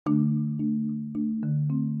Thank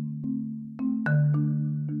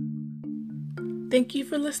you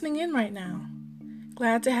for listening in right now.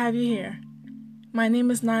 Glad to have you here. My name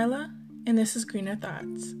is Nyla, and this is Greener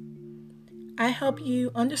Thoughts. I help you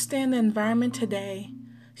understand the environment today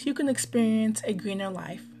so you can experience a greener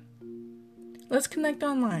life. Let's connect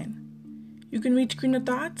online. You can reach Greener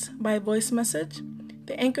Thoughts by voice message.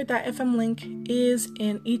 The Anchor.fm link is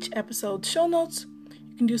in each episode's show notes.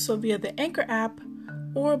 You can do so via the Anchor app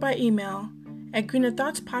or by email at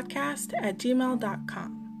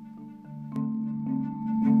greenerthoughtspodcast@gmail.com.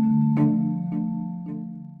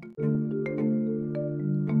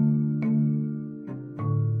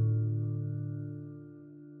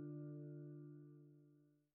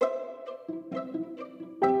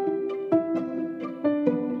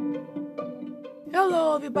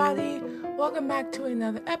 Hello, everybody. Welcome back to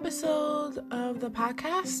another episode of the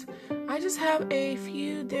podcast. I just have a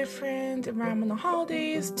few different environmental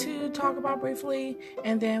holidays to talk about briefly,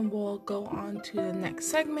 and then we'll go on to the next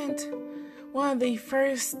segment. One of the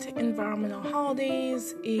first environmental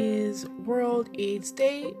holidays is World AIDS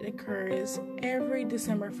Day. It occurs every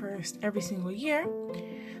December 1st every single year.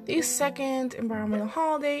 The second environmental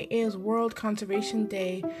holiday is World Conservation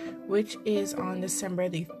Day, which is on December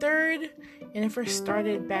the 3rd, and it first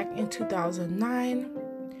started back in 2009.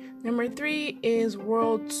 Number 3 is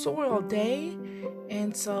World Soil Day,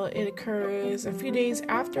 and so it occurs a few days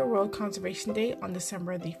after World Conservation Day on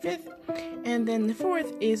December the 5th. And then the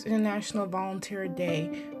 4th is International Volunteer Day,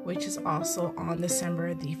 which is also on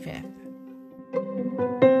December the 5th.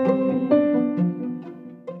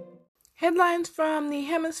 Headlines from the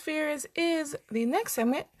hemispheres is the next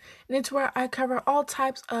segment, and it's where I cover all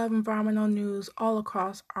types of environmental news all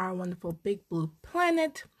across our wonderful big blue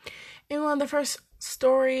planet. And one of the first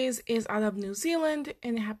stories is out of New Zealand,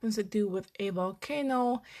 and it happens to do with a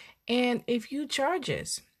volcano and a few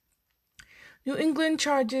charges. New England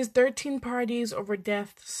charges 13 parties over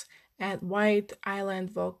deaths at White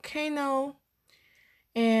Island volcano.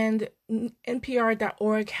 And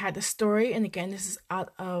NPR.org had the story, and again, this is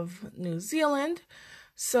out of New Zealand.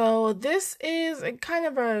 So this is a kind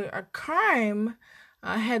of a crime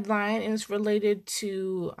headline, and it's related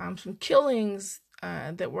to some killings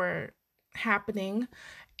that were happening.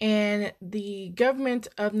 And the government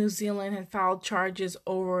of New Zealand had filed charges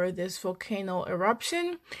over this volcano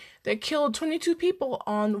eruption that killed 22 people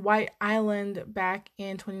on White Island back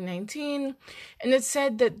in 2019. And it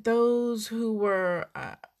said that those who were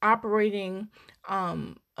operating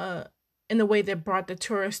in the way that brought the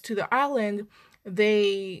tourists to the island,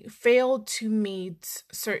 they failed to meet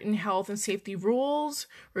certain health and safety rules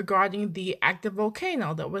regarding the active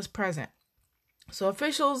volcano that was present. So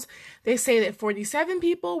officials, they say that 47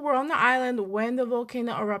 people were on the island when the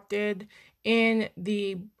volcano erupted in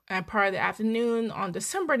the part of the afternoon on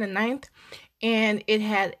December the 9th, and it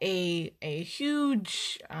had a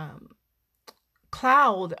huge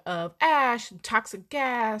cloud of ash and toxic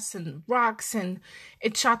gas and rocks, and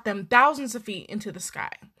it shot them thousands of feet into the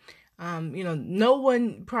sky. No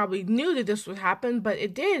one probably knew that this would happen, but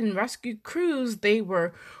it did. And rescue crews, they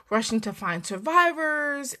were rushing to find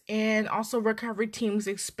survivors, and also recovery teams,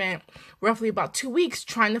 they spent roughly about 2 weeks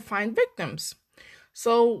trying to find victims.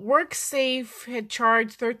 So WorkSafe had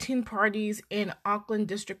charged 13 parties in Auckland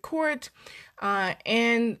District Court,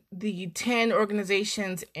 and the 10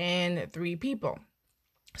 organizations and 3 people.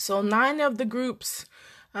 So 9 of the groups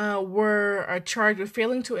were charged with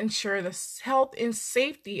failing to ensure the health and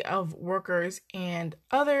safety of workers and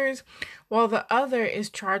others, while the other is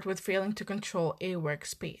charged with failing to control a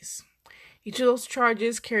workspace. Each of those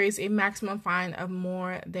charges carries a maximum fine of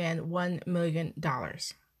more than $1 million.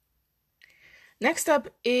 Next up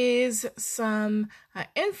is some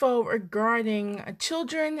info regarding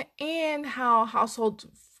children and how household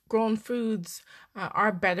grown foods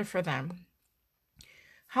are better for them.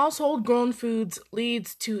 Household grown foods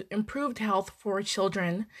leads to improved health for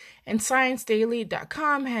children, and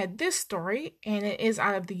ScienceDaily.com had this story, and it is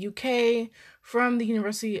out of the UK from the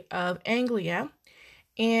University of Anglia.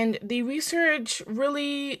 And the research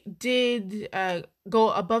really did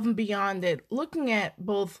go above and beyond it, looking at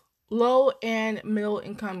both low and middle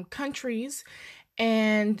income countries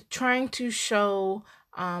and trying to show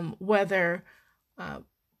whether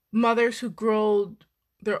mothers who grow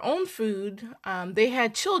their own food, they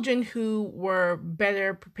had children who were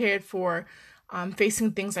better prepared for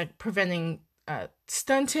facing things like preventing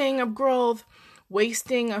stunting of growth,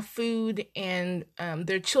 wasting of food, and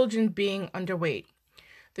their children being underweight.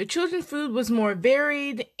 Their children's food was more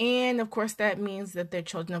varied, and of course that means that their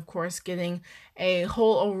children, of course, getting a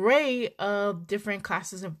whole array of different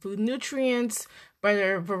classes of food nutrients,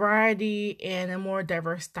 better variety, and a more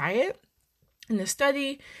diverse diet. And the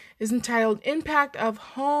study is entitled Impact of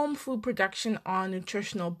Home Food Production on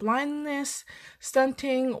Nutritional Blindness,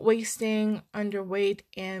 Stunting, Wasting, Underweight,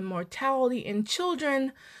 and Mortality in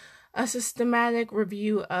Children, a systematic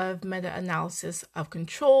review of meta-analysis of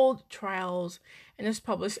controlled trials, and is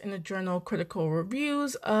published in the journal Critical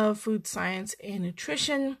Reviews of Food Science and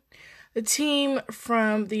Nutrition. The team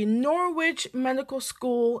from the Norwich Medical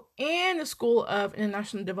School and the School of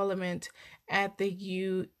International Development at the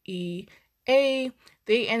UEA,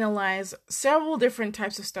 they analyze several different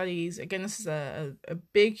types of studies. Again, this is a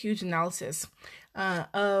big, huge analysis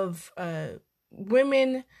of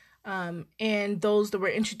women and those that were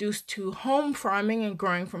introduced to home farming and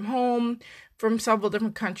growing from home from several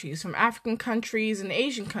different countries, from African countries and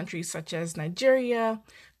Asian countries such as Nigeria,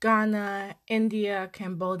 Ghana, India,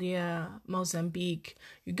 Cambodia, Mozambique,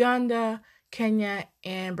 Uganda, Kenya,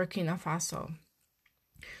 and Burkina Faso.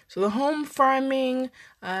 So the home farming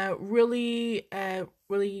really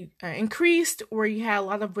increased, where you had a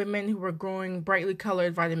lot of women who were growing brightly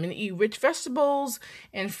colored vitamin E rich vegetables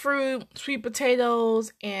and fruit, sweet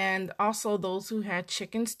potatoes, and also those who had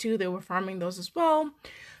chickens too. They were farming those as well.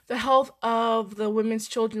 The health of the women's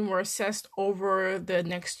children were assessed over the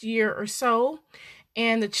next year or so.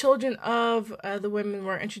 And the children of the women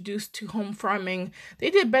were introduced to home farming. They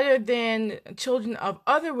did better than children of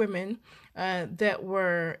other women that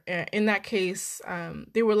were, in that case,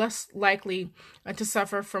 they were less likely to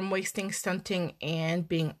suffer from wasting, stunting, and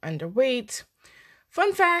being underweight.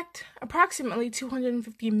 Fun fact, approximately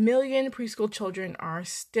 250 million preschool children are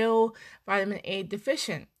still vitamin A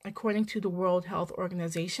deficient, according to the World Health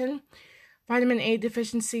Organization. Vitamin A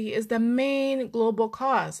deficiency is the main global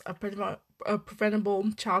cause of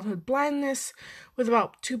preventable childhood blindness, with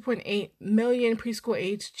about 2.8 million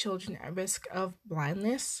preschool-aged children at risk of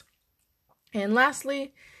blindness. And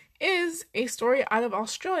lastly is a story out of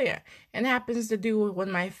Australia, and happens to do with one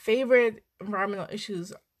of my favorite environmental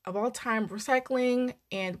issues of all time: recycling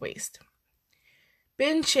and waste.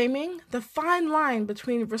 Bin shaming, the fine line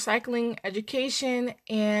between recycling education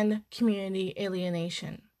and community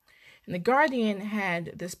alienation. And The Guardian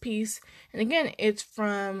had this piece, and again, it's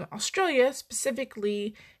from Australia,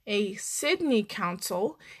 specifically a Sydney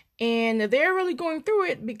council, and they're really going through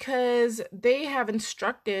it because they have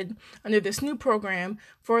instructed under this new program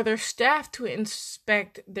for their staff to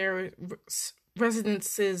inspect their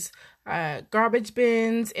residences' garbage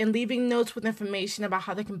bins and leaving notes with information about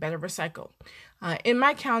how they can better recycle. In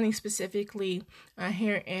my county specifically,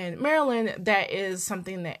 here in Maryland, that is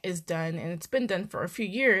something that is done, and it's been done for a few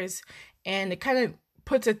years, and it kind of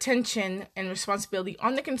puts attention and responsibility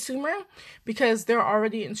on the consumer because there are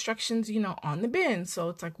already instructions, on the bin. So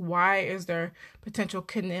it's like, why is there potential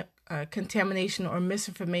contamination or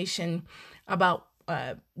misinformation about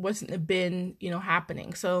what's in the bin,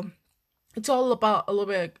 happening? So it's all about a little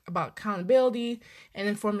bit about accountability and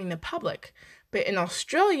informing the public. But in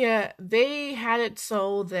Australia, they had it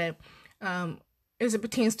so that as it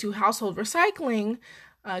pertains to household recycling,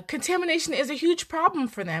 contamination is a huge problem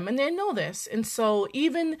for them, and they know this. And so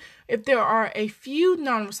even if there are a few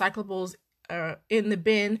non-recyclables in the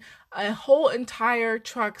bin, a whole entire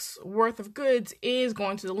truck's worth of goods is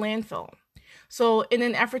going to the landfill. So in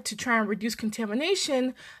an effort to try and reduce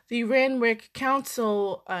contamination, the Randwick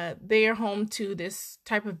Council, they are home to this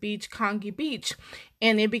type of beach, Congy Beach,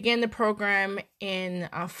 and they began the program in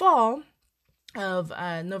fall of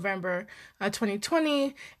November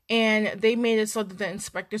 2020, and they made it so that the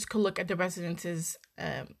inspectors could look at the residents'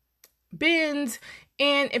 bins,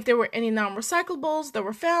 and if there were any non-recyclables that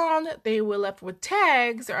were found, they were left with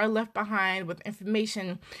tags or are left behind with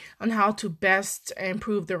information on how to best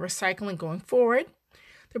improve their recycling going forward.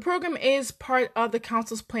 The program is part of the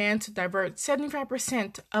council's plan to divert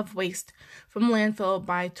 75% of waste from landfill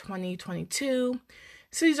by 2022.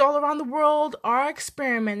 Cities all around the world are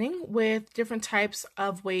experimenting with different types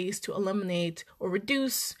of ways to eliminate or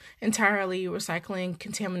reduce entirely recycling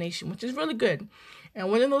contamination, which is really good. And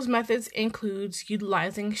one of those methods includes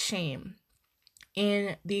utilizing shame.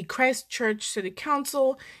 In the Christchurch City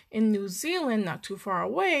Council in New Zealand, not too far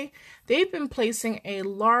away, they've been placing a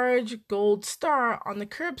large gold star on the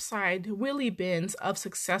curbside wheelie bins of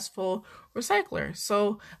successful recyclers.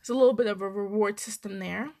 So there's a little bit of a reward system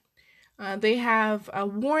there. They have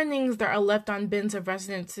warnings that are left on bins of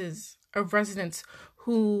residents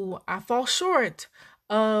who fall short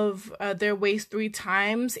of their waste 3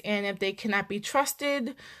 times, and if they cannot be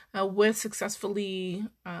trusted with successfully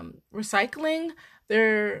recycling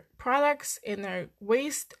their products and their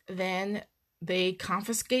waste, then they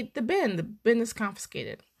confiscate the bin. The bin is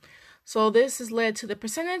confiscated. So this has led to the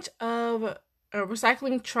percentage of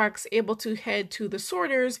recycling trucks able to head to the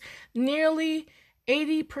sorters nearly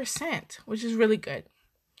 80%, which is really good.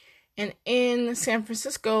 And in San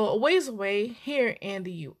Francisco, a ways away here in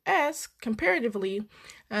the U.S., comparatively,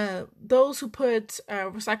 those who put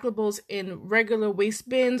recyclables in regular waste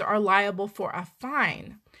bins are liable for a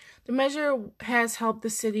fine. The measure has helped the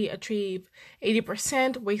city achieve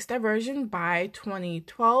 80% waste diversion by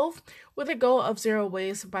 2012, with a goal of zero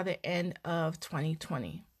waste by the end of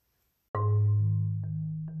 2020.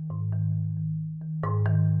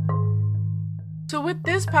 So with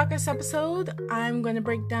this podcast episode, I'm going to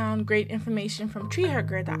break down great information from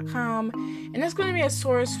treehugger.com, and it's going to be a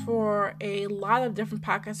source for a lot of different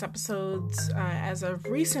podcast episodes as of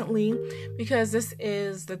recently, because this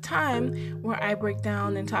is the time where I break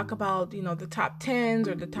down and talk about, the top 10s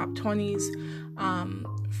or the top 20s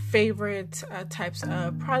favorite types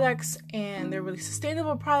of products, and they're really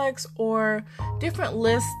sustainable products or different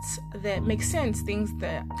lists that make sense, things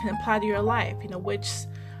that can apply to your life, which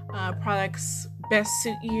products best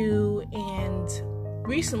suit you. And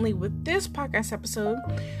recently with this podcast episode,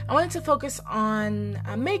 I wanted to focus on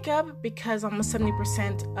makeup, because almost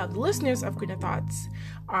 70% of the listeners of Greener Thoughts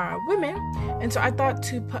are women, and so I thought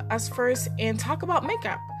to put us first and talk about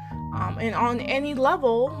makeup, and on any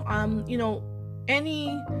level,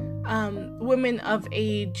 any women of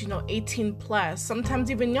age 18 plus,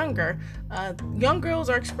 sometimes even younger. Young girls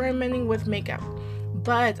are experimenting with makeup.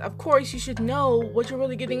 But of course, you should know what you're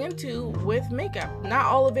really getting into with makeup. Not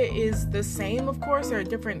all of it is the same, of course. There are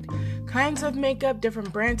different kinds of makeup,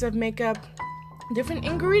 different brands of makeup, different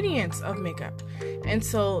ingredients of makeup. And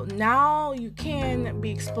so now you can be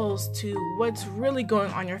exposed to what's really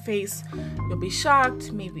going on your face. You'll be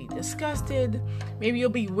shocked, maybe disgusted, maybe you'll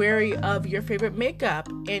be wary of your favorite makeup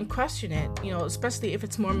and question it, especially if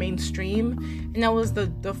it's more mainstream. And that was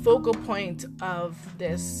the focal point of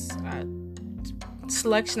this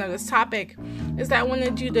selection of this topic, is that I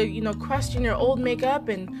wanted you to question your old makeup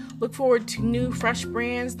and look forward to new fresh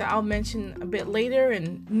brands that I'll mention a bit later,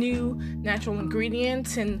 and new natural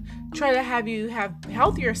ingredients, and try to have you have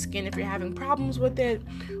healthier skin if you're having problems with it,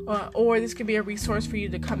 or this could be a resource for you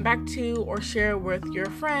to come back to or share with your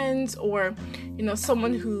friends, or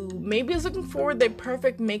someone who maybe is looking for the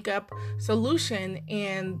perfect makeup solution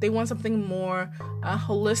and they want something more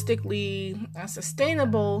holistically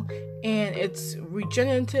sustainable, and it's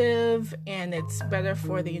regenerative and it's better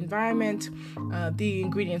for the environment. The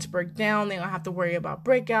ingredients break down, they don't have to worry about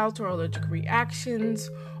breakouts or allergic reactions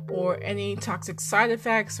or any toxic side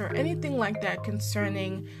effects or anything like that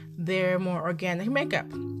concerning their more organic makeup.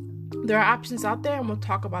 There are options out there, and we'll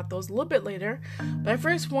talk about those a little bit later. But I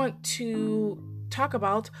first want to talk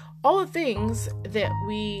about all the things that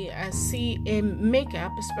we see in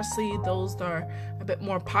makeup, especially those that are a bit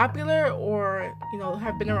more popular or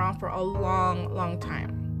have been around for a long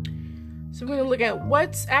time. So we're going to look at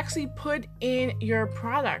what's actually put in your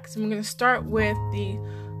products, and we're going to start with the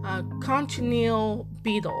cochineal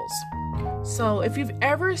beetles. So if you've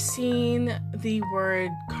ever seen the word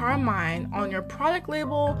carmine on your product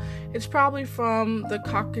label, it's probably from the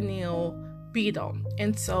cochineal beetle.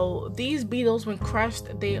 And so these beetles, when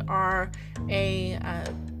crushed, they are a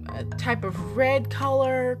type of red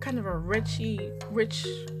color, kind of a rich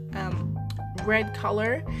red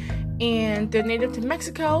color, and they're native to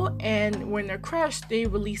Mexico, and when they're crushed, they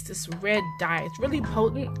release this red dye. It's really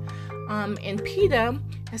potent. And PETA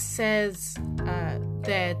says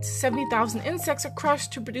that 70,000 insects are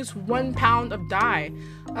crushed to produce 1 pound of dye.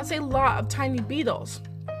 That's a lot of tiny beetles.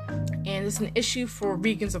 And it's an issue for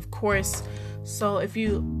vegans, of course. So if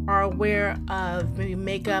you are aware of maybe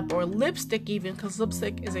makeup or lipstick even, because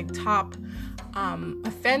lipstick is a top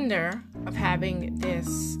offender of having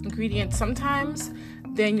this ingredient sometimes,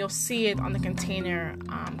 then you'll see it on the container,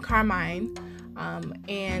 carmine,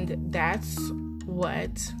 and that's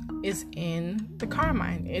what is in the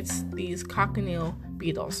carmine. It's these cochineal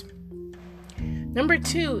beetles. Number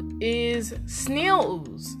 2 is snail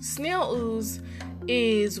ooze. Snail ooze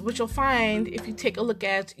is what you'll find if you take a look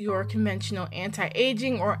at your conventional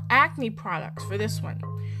anti-aging or acne products for this one.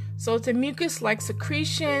 So it's a mucus-like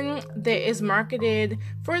secretion that is marketed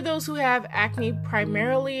for those who have acne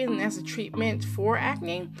primarily and as a treatment for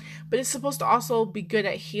acne, but it's supposed to also be good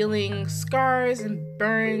at healing scars and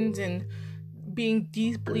burns and being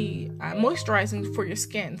deeply moisturizing for your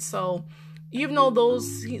skin. So even though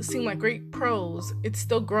those seem like great pros, it's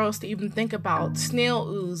still gross to even think about snail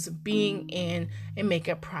ooze being in a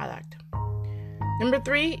makeup product. Number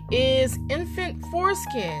 3 is infant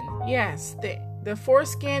foreskin. Yes, the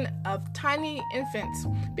foreskin of tiny infants,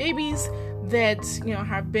 babies that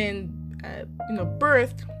have been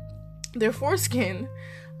birthed. Their foreskin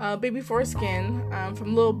baby foreskin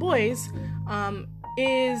from little boys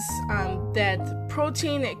is that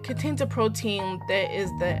protein. It contains a protein that is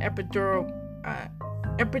the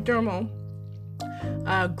epidermal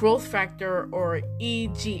growth factor, or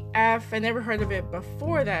EGF. I never heard of it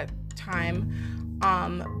before that time,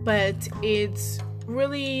 but it's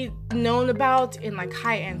really known about in like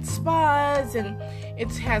high-end spas, and it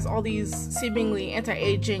has all these seemingly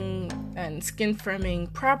anti-aging and skin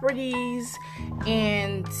firming properties,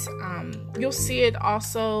 and you'll see it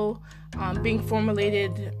also being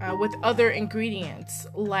formulated with other ingredients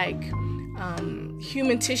like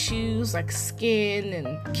human tissues like skin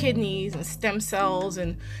and kidneys and stem cells,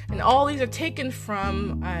 and all these are taken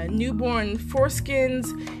from newborn foreskins,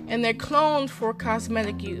 and they're cloned for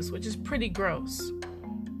cosmetic use, which is pretty gross.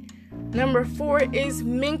 Number 4 is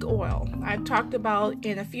mink oil. I've talked about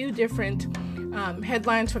in a few different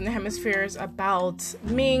headlines from the hemispheres about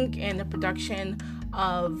mink and the production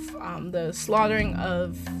of the slaughtering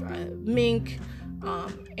of mink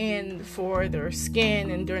and for their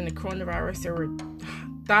skin, and during the coronavirus there were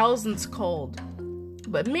thousands culled.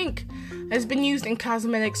 But mink has been used in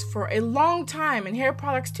cosmetics for a long time, and hair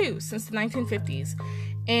products too, since the 1950s.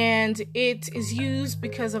 And it is used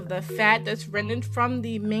because of the fat that's rendered from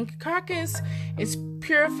the mink carcass. It's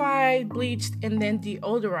purified, bleached, and then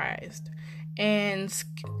deodorized. And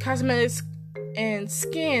cosmetics and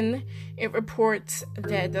skin, it reports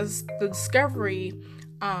that the discovery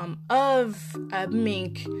of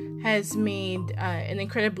mink has made an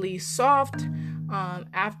incredibly soft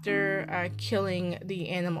after killing the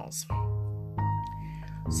animals.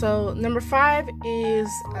 So number 5 is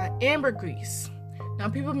ambergris. Now,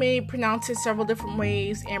 people may pronounce it several different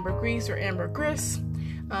ways, ambergris or ambergris,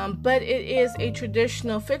 but it is a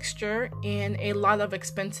traditional fixture in a lot of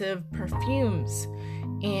expensive perfumes.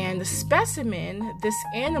 And the specimen, this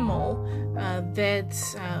animal that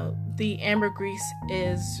the ambergris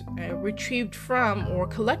is retrieved from or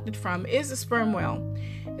collected from, is a sperm whale.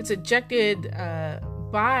 It's ejected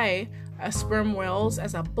by sperm whales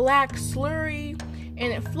as a black slurry,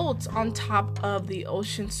 and it floats on top of the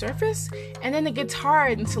ocean surface, and then it gets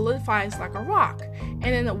hard and solidifies like a rock, and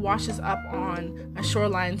then it washes up on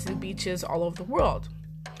shorelines and beaches all over the world.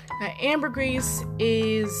 Ambergris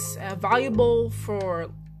is valuable for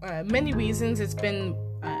many reasons. It's been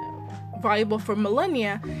valuable for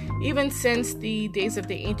millennia, even since the days of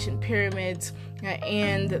the ancient pyramids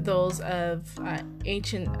and those of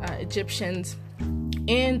ancient Egyptians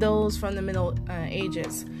and those from the Middle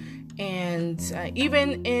Ages. And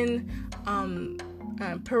even in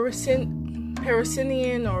Parisian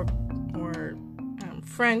or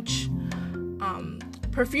French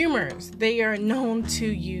perfumers, they are known to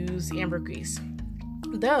use ambergris.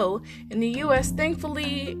 Though in the US,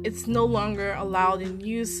 thankfully, it's no longer allowed in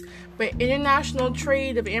use, but international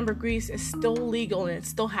trade of ambergris is still legal, and it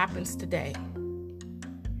still happens today.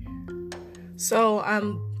 So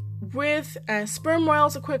with sperm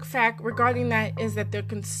whales, a quick fact regarding that is that the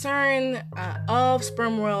concern of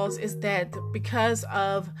sperm whales is that because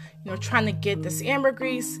of trying to get this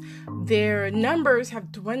ambergris, their numbers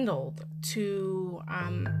have dwindled to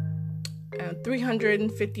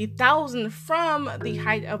 350,000 from the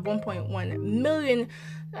height of 1.1 million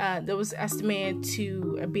that was estimated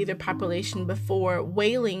to be their population before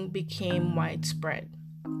whaling became widespread.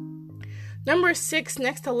 Number 6,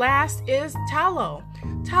 next to last, is tallow.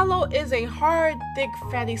 Tallow is a hard, thick,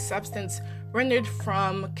 fatty substance rendered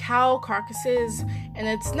from cow carcasses, and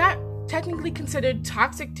it's not technically considered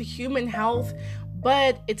toxic to human health,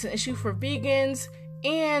 but it's an issue for vegans,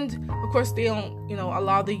 and of course they don't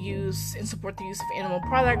allow the use and support the use of animal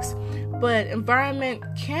products. But Environment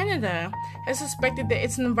Canada has suspected that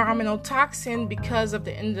it's an environmental toxin because of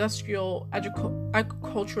the industrial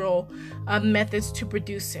agricultural methods to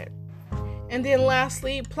produce it. And then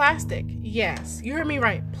lastly, plastic. Yes, you heard me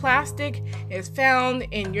right. Plastic is found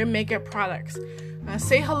in your makeup products.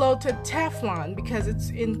 Say hello to Teflon, because it's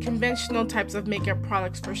in conventional types of makeup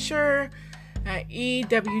products for sure.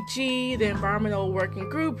 EWG, the Environmental Working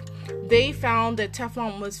Group, they found that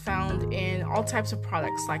Teflon was found in all types of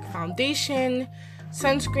products like foundation,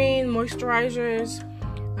 sunscreen, moisturizers,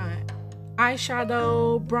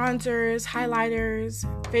 eyeshadow, bronzers, highlighters,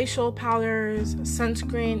 facial powders,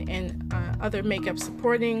 sunscreen, and other makeup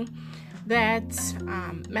supporting that,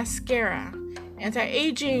 mascara,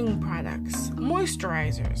 anti-aging products,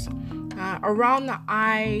 moisturizers, around the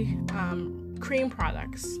eye cream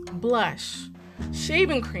products, blush,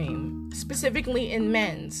 shaving cream, specifically in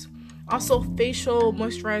men's, also facial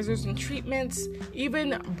moisturizers and treatments,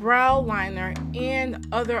 even brow liner and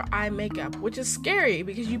other eye makeup, which is scary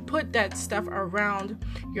because you put that stuff around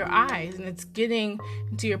your eyes and it's getting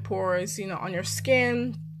into your pores, on your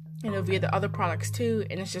skin, via the other products too,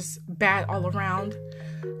 and it's just bad all around.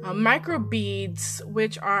 Microbeads,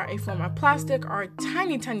 which are a form of plastic, are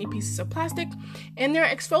tiny pieces of plastic, and they're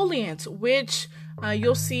exfoliants, which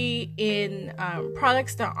you'll see in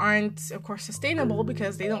products that aren't, of course, sustainable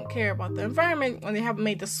because they don't care about the environment when they haven't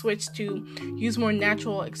made the switch to use more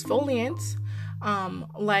natural exfoliants,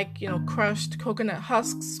 like crushed coconut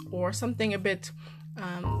husks or something a bit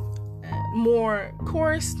more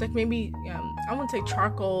coarse, like maybe I wouldn't say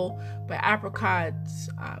charcoal, but apricot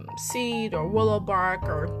seed or willow bark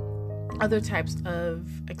or other types of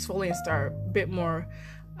exfoliants that are a bit more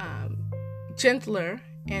gentler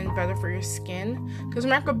and better for your skin, because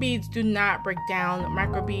microbeads do not break down.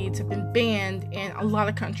 Microbeads have been banned in a lot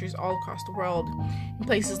of countries all across the world, in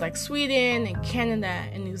places like Sweden and Canada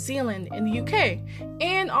and New Zealand and the UK,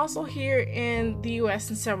 and also here in the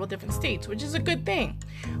US in several different states, which is a good thing.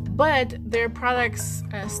 But their products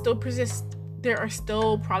still persist. There are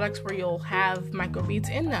still products where you'll have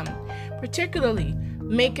microbeads in them, particularly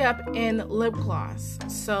makeup and lip gloss.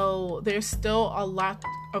 So there's still a lot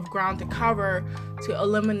of ground to cover to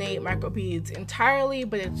eliminate microbeads entirely,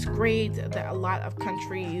 but it's great that a lot of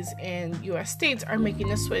countries and US states are making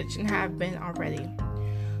the switch and have been already.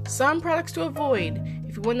 Some products to avoid,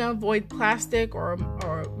 if you want to avoid plastic or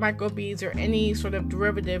microbeads or any sort of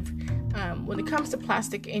derivative when it comes to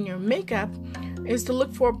plastic in your makeup, is to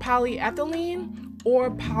look for polyethylene or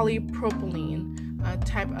polypropylene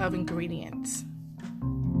type of ingredients.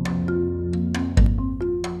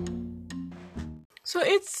 So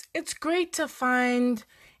it's great to find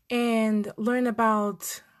and learn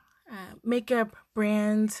about makeup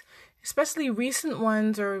brands, especially recent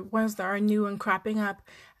ones or ones that are new and cropping up,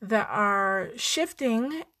 that are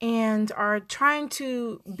shifting and are trying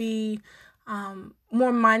to be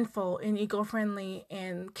more mindful and eco-friendly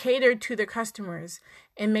and cater to their customers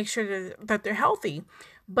and make sure that they're healthy.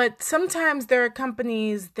 But sometimes there are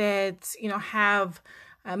companies that have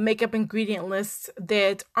makeup ingredient lists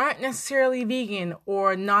that aren't necessarily vegan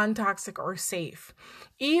or non-toxic or safe.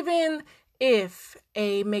 Even if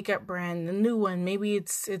a makeup brand, a new one, maybe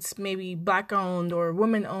it's maybe Black owned or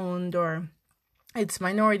woman owned, or it's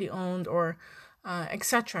minority owned, or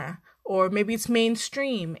etc., or maybe it's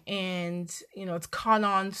mainstream and it's caught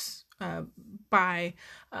on by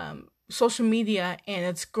social media and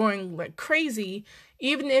it's growing like crazy.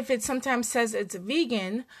 Even if it sometimes says it's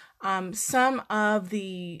vegan, some of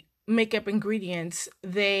the makeup ingredients,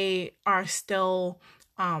 they are still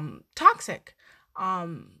toxic.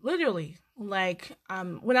 Literally, like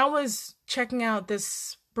when I was checking out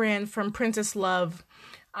this brand from Princess Love,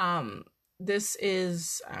 this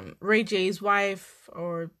is Ray J's wife,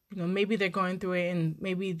 or maybe they're going through it and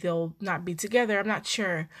maybe they'll not be together, I'm not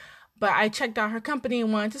sure. But I checked out her company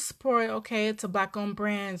and wanted to support. Okay, it's a Black-owned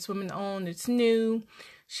brand, it's women-owned, it's new.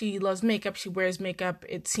 She loves makeup, she wears makeup.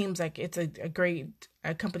 It seems like it's a great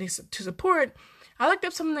company to support. I looked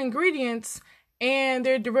up some of the ingredients, and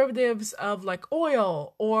they're derivatives of like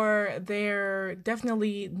oil, or they're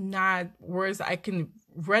definitely not words that I can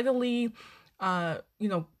readily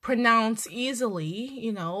pronounce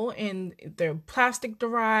easily, and they're plastic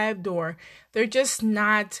derived, or they're just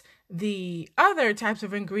not the other types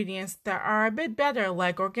of ingredients that are a bit better,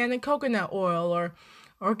 like organic coconut oil or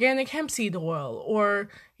organic hemp seed oil, or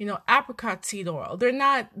apricot seed oil. You're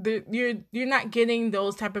not getting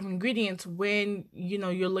those type of ingredients when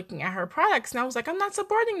you're looking at her products. And I was like, I'm not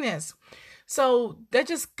supporting this. So that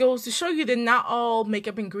just goes to show you that not all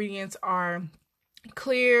makeup ingredients are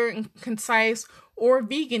clear and concise or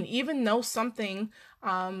vegan, even though something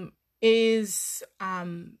is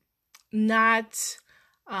not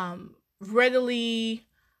readily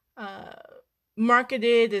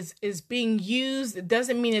marketed, is being used. It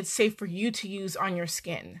doesn't mean it's safe for you to use on your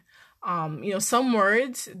skin. Some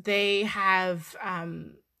words, they have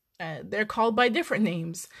they're called by different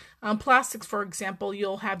names. Plastics, for example,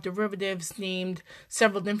 you'll have derivatives named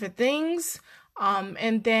several different things.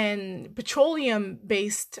 And then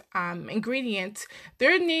petroleum-based ingredients,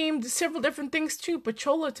 they're named several different things too.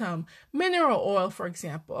 Petrolatum, mineral oil, for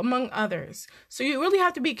example, among others. So you really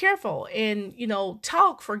have to be careful. And,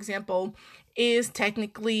 talc, for example, is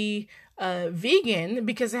technically vegan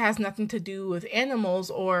because it has nothing to do with animals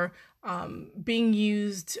or being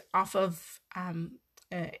used off of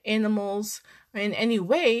animals in any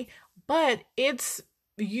way, but it's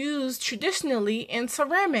used traditionally in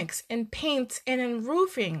ceramics, in paints, and in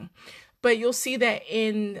roofing. but you'll see that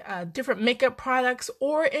in different makeup products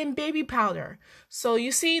or in baby powder. So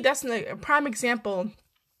you see, that's a prime example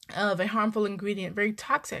of a harmful ingredient, very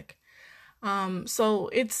toxic. So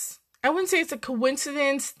I wouldn't say it's a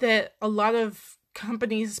coincidence that a lot of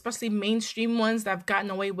companies, especially mainstream ones that have gotten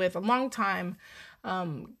away with a long time,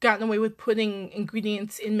 gotten away with putting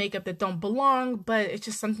ingredients in makeup that don't belong, but it's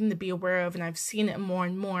just something to be aware of, and I've seen it more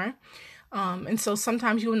and more. And so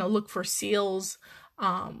sometimes you want to look for seals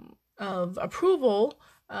of approval,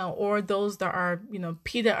 or those that are,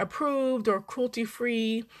 PETA approved or cruelty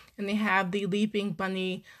free, and they have the Leaping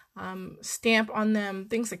Bunny stamp on them,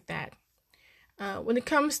 things like that. When it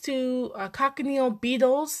comes to cochineal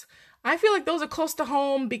beetles, I feel like those are close to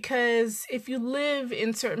home because if you live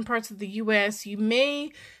in certain parts of the US, you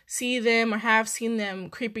may see them or have seen them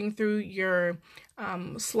creeping through your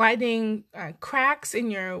sliding cracks in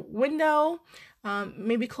your window,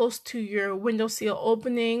 maybe close to your window seal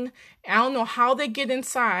opening. I don't know how they get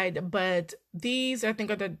inside, but these, I think,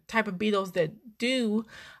 are the type of beetles that do,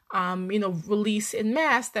 release in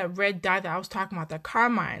mass that red dye that I was talking about, that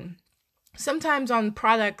carmine. Sometimes on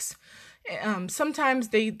products, sometimes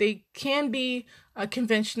they can be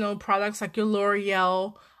conventional products like your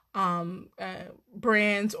L'Oreal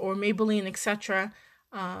brands or Maybelline, etc.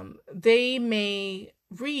 They may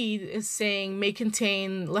read as saying may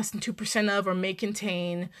contain less than 2% of, or may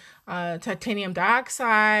contain titanium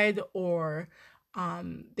dioxide, or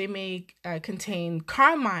they may contain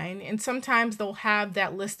carmine, and sometimes they'll have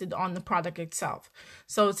that listed on the product itself.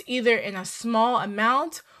 So it's either in a small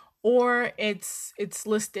amount or it's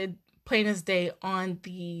listed plain as day on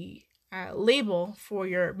the label for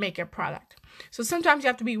your makeup product. So sometimes you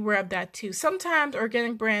have to be aware of that too. Sometimes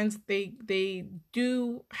organic brands, they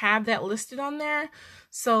do have that listed on there.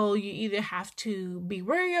 So you either have to be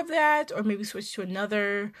wary of that or maybe switch to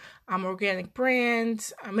another organic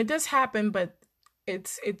brand. It does happen, but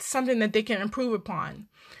it's something that they can improve upon,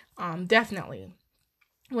 definitely.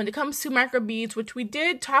 When it comes to microbeads, which we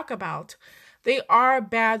did talk about, they are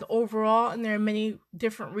bad overall, and there are many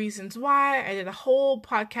different reasons why. I did a whole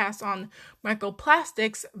podcast on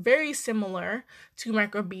microplastics, very similar to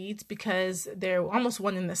microbeads because they're almost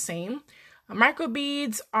one and the same.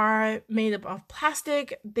 Microbeads are made up of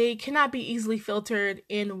plastic. They cannot be easily filtered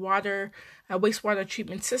in water, wastewater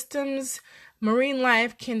treatment systems. Marine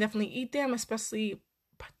life can definitely eat them, especially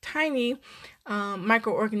tiny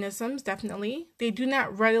microorganisms, definitely. They do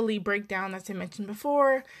not readily break down, as I mentioned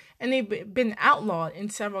before, and they've been outlawed in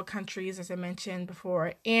several countries, as I mentioned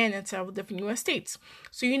before, and in several different U.S. states.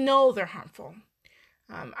 So they're harmful.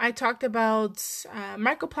 I talked about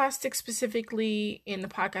microplastics specifically in the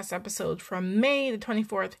podcast episode from May the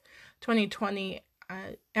 24th, 2020,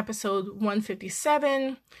 episode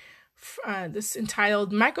 157. This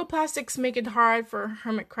entitled Microplastics Make It Hard for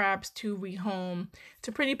Hermit Crabs to Rehome. It's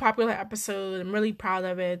a pretty popular episode. I'm really proud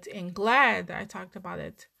of it and glad that I talked about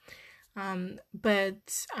it.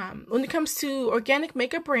 But when it comes to organic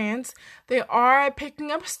makeup brands, they are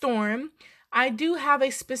picking up storm. I do have a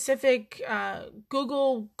specific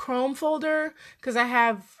Google Chrome folder because I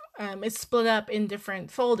have it's split up in different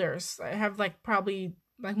folders. I have probably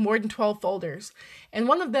more than 12 folders. And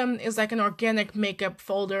one of them is an organic makeup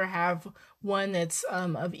folder. I have one that's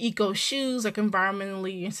of eco shoes,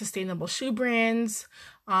 environmentally and sustainable shoe brands.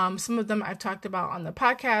 Some of them I've talked about on the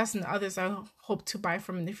podcast, and others I hope to buy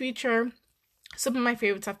from in the future. Some of my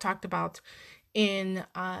favorites I've talked about in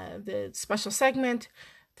the special segment,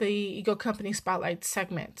 the Eco Company Spotlight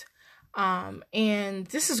segment. And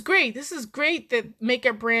this is great. This is great that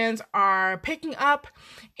makeup brands are picking up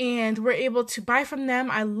and we're able to buy from them.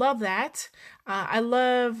 I love that. I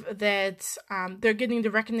love that they're getting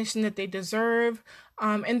the recognition that they deserve,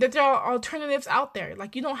 and that there are alternatives out there.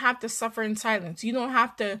 You don't have to suffer in silence. You don't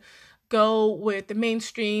have to go with the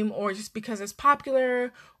mainstream, or just because it's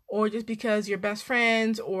popular, or just because your best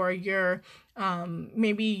friends or your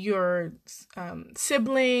maybe your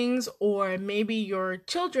siblings or maybe your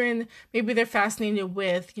children, maybe they're fascinated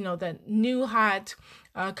with, that new hot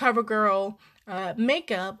CoverGirl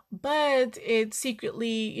makeup, but it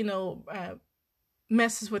secretly,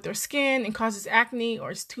 messes with their skin and causes acne,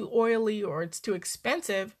 or it's too oily, or it's too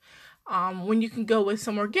expensive. When you can go with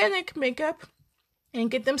some organic makeup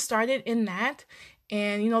and get them started in that.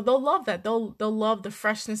 And, they'll love that. They'll love the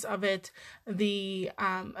freshness of it, the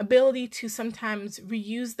ability to sometimes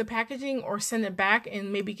reuse the packaging or send it back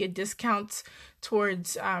and maybe get discounts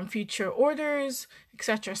towards future orders,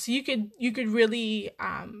 etc. So you could really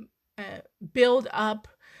build up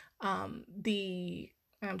the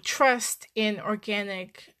trust in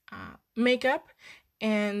organic makeup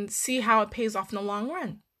and see how it pays off in the long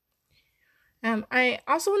run. I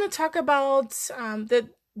also want to talk about that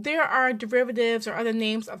there are derivatives or other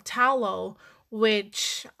names of tallow,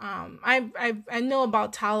 which I know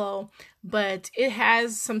about tallow, but it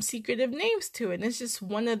has some secretive names to it. And it's just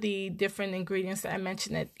one of the different ingredients that I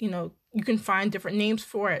mentioned that, you can find different names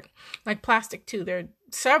for it, like plastic too. There are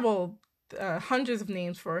several hundreds of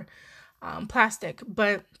names for plastic,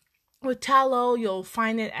 but with tallow, you'll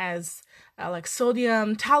find it as like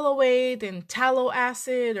sodium tallowate and tallow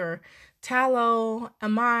acid, or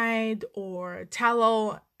tallow-amide, or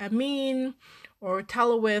tallow-amine, or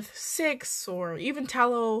tallow with 6, or even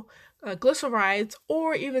tallow glycerides,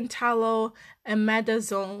 or even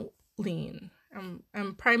tallow-amidazoline. I'm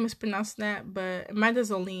probably mispronouncing that, but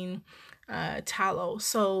amidazoline tallow.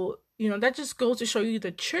 So, that just goes to show you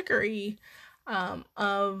the trickery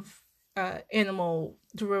of animal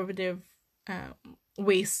derivative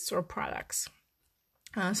wastes or products.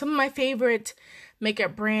 Some of my favorite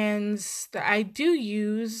makeup brands that I do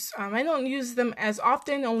use, I don't use them as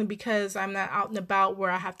often, only because I'm not out and about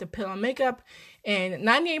where I have to put on makeup, and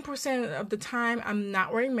 98% of the time I'm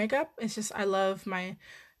not wearing makeup. It's just I love my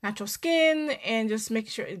natural skin and just make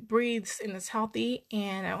sure it breathes and it's healthy,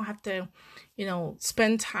 and I don't have to,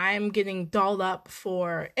 spend time getting dolled up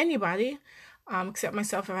for anybody except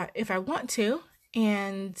myself if I want to.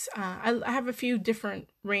 And I have a few different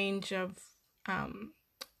range of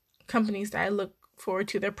companies that I look forward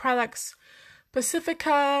to their products.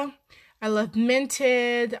 Pacifica, I love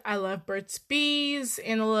Mented, I love Burt's Bees,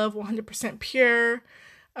 and I love 100% Pure.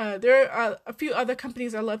 There are a few other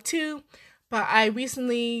companies I love too, but I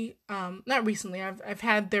recently, not recently, I've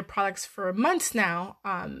had their products for months now.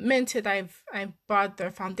 Mented, I've bought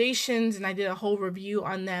their foundations and I did a whole review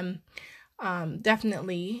on them,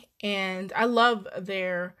 definitely, and I love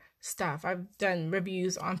their stuff. I've done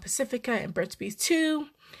reviews on Pacifica and Burt's Bees too.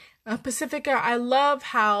 Pacifica, I love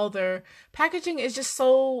how their packaging is just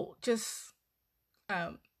so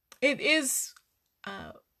it is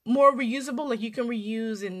more reusable. Like, you can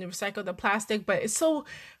reuse and recycle the plastic, but it's so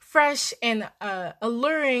fresh and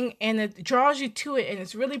alluring, and it draws you to it, and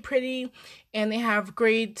it's really pretty, and they have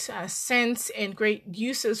great scents and great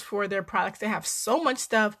uses for their products. They have so much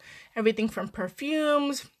stuff, everything from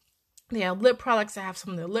perfumes. They have lip products. I have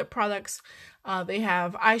some of their lip products. They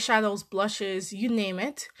have eyeshadows, blushes, you name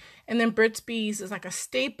it. And then Burt's Bees is like a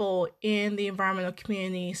staple in the environmental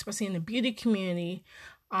community, especially in the beauty community,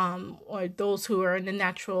 or those who are in the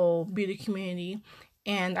natural beauty community.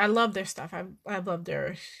 And I love their stuff. I love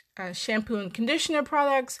their shampoo and conditioner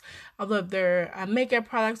products. I love their makeup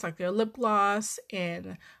products, like their lip gloss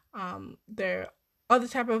and their other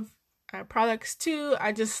type of products too.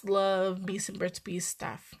 I just love me some Burt's Bees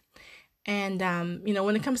stuff. And,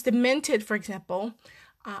 when it comes to Mented, for example,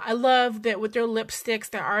 I love that with their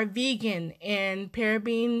lipsticks that are vegan and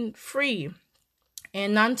paraben free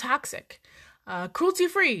and non-toxic, cruelty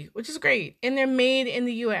free, which is great. And they're made in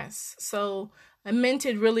the US. So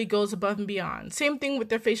Mented really goes above and beyond. Same thing with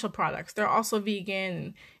their facial products. They're also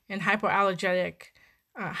vegan and hypoallergenic,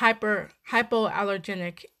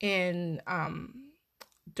 hypoallergenic and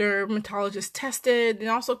dermatologist tested, and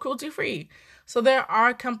also cruelty free. So there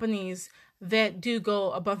are companies that do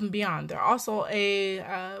go above and beyond. They're also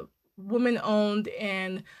a woman-owned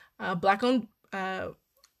and black-owned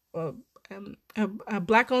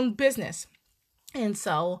black-owned business, and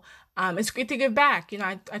so it's great to give back.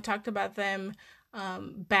 I talked about them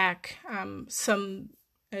back some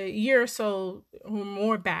a year or so or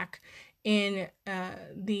more back in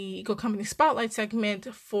the Eco Company Spotlight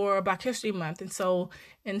segment for Black History Month. And so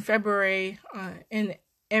in February, in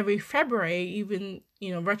every February, even,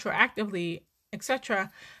 retroactively, etc.,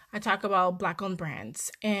 I talk about Black-owned brands.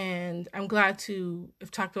 And I'm glad to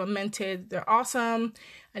have talked about Mented. They're awesome.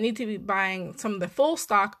 I need to be buying some of the full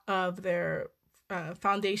stock of their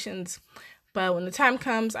foundations. But when the time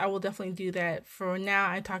comes, I will definitely do that. For now,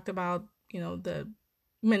 I talked about, the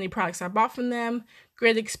many products I bought from them.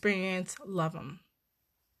 Great experience. Love them.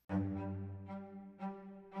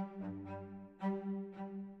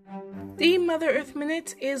 The Mother Earth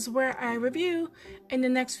Minute is where I review in the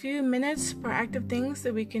next few minutes proactive things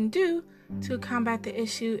that we can do to combat the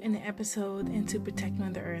issue in the episode and to protect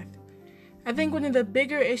Mother Earth. I think one of the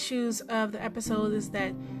bigger issues of the episode is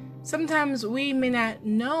that sometimes we may not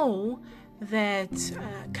know that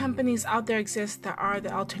companies out there exist that are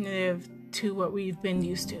the alternative to what we've been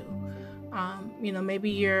used to.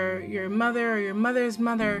 Maybe your mother or your mother's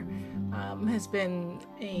mother has been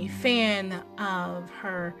a fan of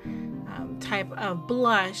her type of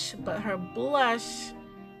blush, but her blush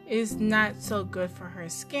is not so good for her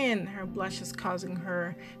skin. Her blush is causing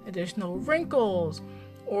her additional wrinkles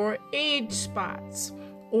or age spots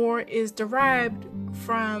or is derived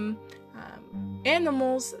from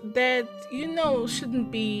animals that shouldn't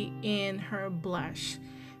be in her blush.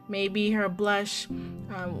 Maybe her blush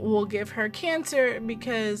will give her cancer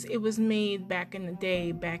because it was made back in the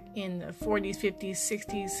day, back in the 40s, 50s,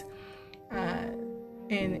 60s,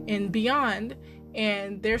 and beyond.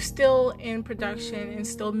 And they're still in production and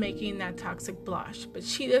still making that toxic blush. But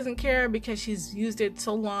she doesn't care because she's used it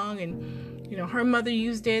so long, and her mother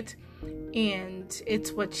used it, and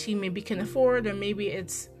it's what she maybe can afford, or maybe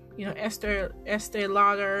it's Estee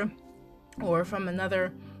Lauder, or from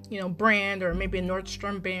another brand, or maybe a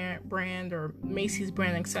Nordstrom brand or Macy's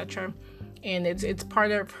brand, etc. And it's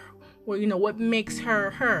part of what makes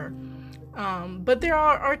her her. But there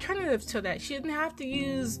are alternatives to that. She didn't have to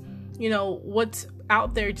use what's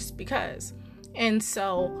out there just because. And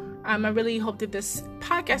so I really hope that this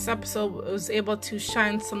podcast episode was able to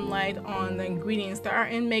shine some light on the ingredients that are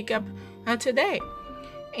in makeup today.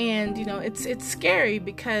 And it's scary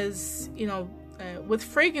because with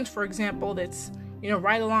fragrance, for example, that's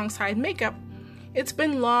right alongside makeup, it's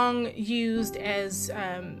been long used as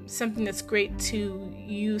something that's great to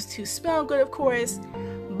use to smell good, of course,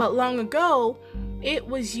 but long ago it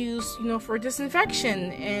was used for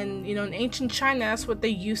disinfection. And in ancient China, that's what they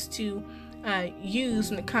used to use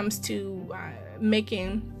when it comes to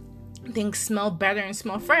making things smell better and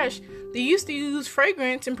smell fresh. They used to use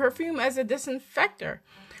fragrance and perfume as a disinfector.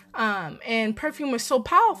 And perfume was so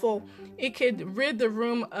powerful, it could rid the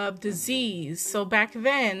room of disease. So back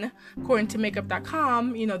then, according to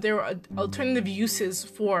makeup.com, there were alternative uses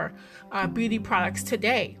for beauty products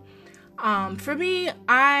today. For me,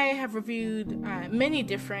 I have reviewed many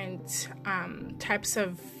different types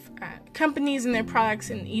of companies and their products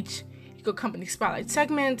in each Eco Company Spotlight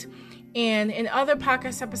segment. And in other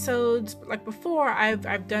podcast episodes, like before,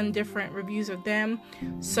 I've done different reviews of them.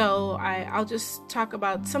 So I'll just talk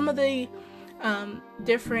about some of the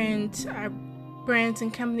different brands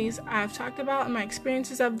and companies I've talked about and my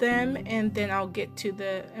experiences of them. And then I'll get to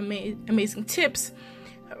the amazing tips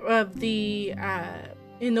of the,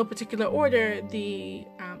 in no particular order, the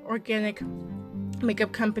organic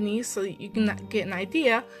makeup companies, so that you can get an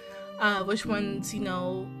idea which ones,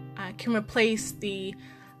 can replace the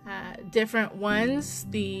different ones,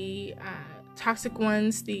 the toxic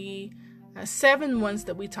ones, the 7 ones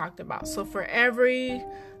that we talked about. So for every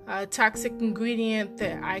toxic ingredient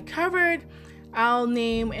that I covered, I'll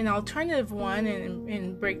name an alternative one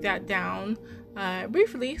and break that down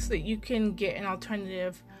briefly so that you can get an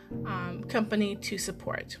alternative company to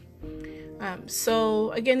support.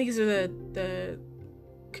 So again, these are the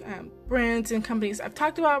brands and companies I've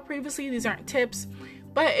talked about previously. These aren't tips.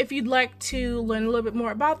 But if you'd like to learn a little bit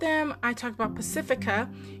more about them, I talked about Pacifica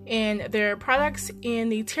and their products in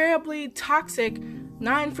the terribly toxic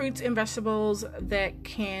 9 fruits and vegetables that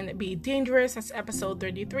can be dangerous. That's episode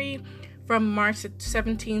 33 from March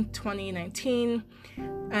 17, 2019.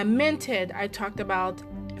 Minted, I talked about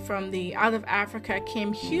from the Out of Africa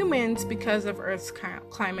Came Humans Because of Earth's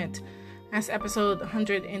Climate. That's episode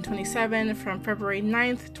 127 from February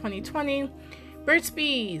 9th, 2020. Burt's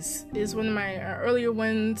Bees is one of my earlier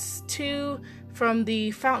ones too, from the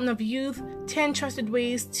Fountain of Youth, 10 Trusted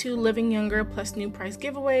Ways to Living Younger plus new prize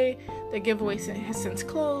giveaway. The giveaway has since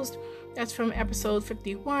closed. That's from episode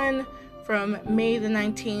 51 from May the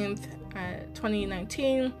 19th,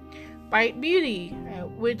 2019. Bite Beauty,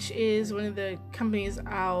 which is one of the companies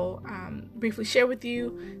I'll briefly share with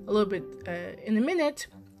you a little bit in a minute.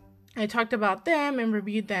 I talked about them and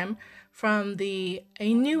reviewed them from A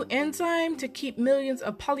New Enzyme to Keep Millions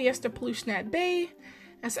of Polyester Pollution at Bay.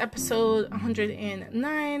 That's episode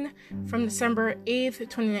 109 from December 8th,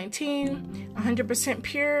 2019. 100%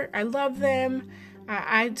 Pure. I love them.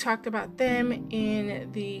 I talked about them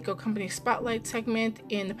in the Go Company Spotlight segment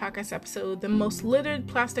in the podcast episode, The Most Littered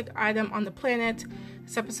Plastic Item on the Planet.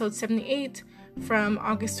 It's episode 78 from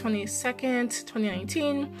August 22nd,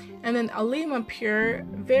 2019. And then Alima Pure,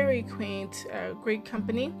 very quaint, great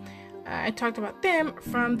company. I talked about them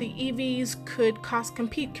from the EVs could cost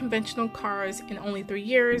compete conventional cars in only 3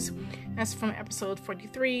 years. That's from episode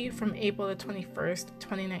 43 from April the 21st,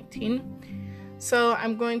 2019. So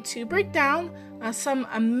I'm going to break down some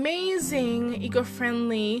amazing,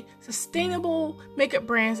 eco-friendly, sustainable makeup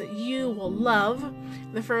brands that you will love.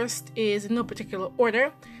 The first is, in no particular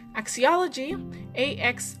order, Axiology,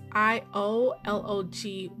 Axiology.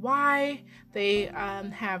 They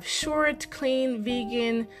have short, clean,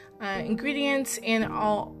 vegan ingredients, and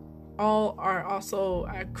all are also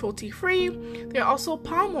cruelty-free. They're also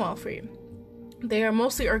palm oil-free. They are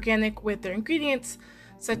mostly organic with their ingredients,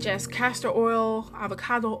 such as castor oil,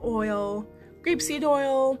 avocado oil, grapeseed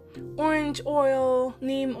oil, orange oil,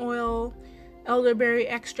 neem oil, elderberry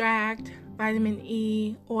extract, vitamin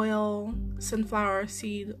E oil, sunflower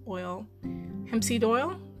seed oil, hemp seed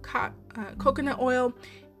oil, coconut oil,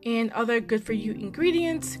 and other good for you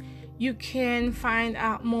ingredients. You can find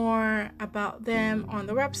out more about them on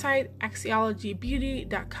the website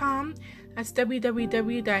axiologybeauty.com. That's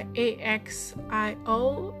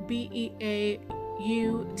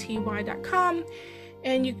www.axiolobeauty.com.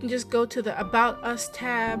 And you can just go to the About Us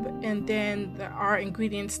tab and then the Our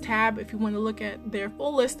Ingredients tab if you want to look at their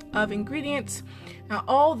full list of ingredients. Now,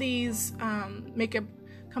 all these makeup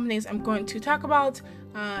companies I'm going to talk about,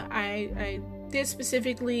 I did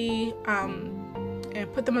specifically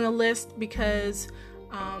put them on the list because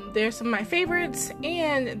they're some of my favorites,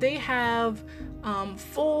 and they have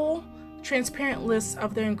full transparent lists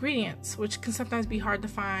of their ingredients, which can sometimes be hard to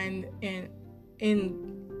find in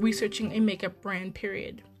researching a makeup brand,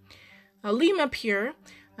 period. Lima Pure,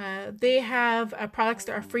 they have products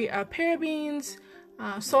that are free of parabens,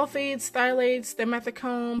 sulfates, phthalates,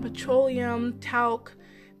 dimethicone, petroleum, talc,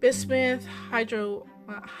 bismuth, hydroxy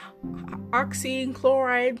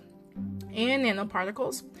chloride, and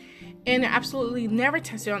nanoparticles, and they're absolutely never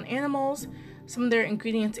tested on animals. Some of their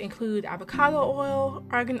ingredients include avocado oil,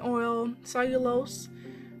 argan oil, cellulose,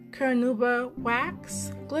 carnauba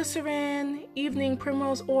wax, glycerin, evening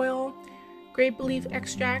primrose oil, grape leaf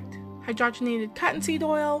extract, hydrogenated cottonseed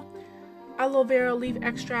oil, aloe vera leaf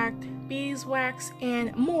extract, beeswax,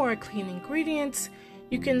 and more clean ingredients.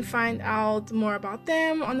 You can find out more about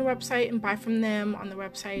them on the website and buy from them on the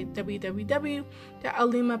website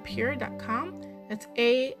www.alimapure.com. That's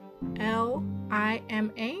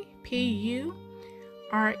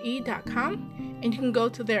ALIMAPURE.com. And you can go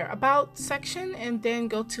to their About section and then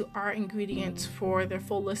go to Our Ingredients for their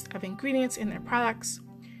full list of ingredients in their products.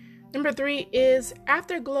 Number 3 is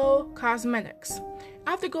Afterglow Cosmetics.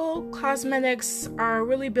 Afterglow Cosmetics are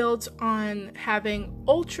really built on having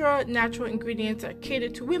ultra natural ingredients that cater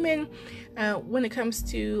to women when it comes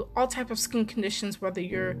to all types of skin conditions, whether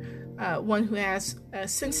you're one who has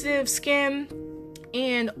sensitive skin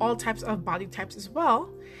and all types of body types as well.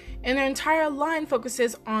 And their entire line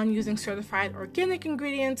focuses on using certified organic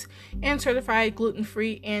ingredients and certified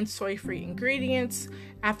gluten-free and soy-free ingredients.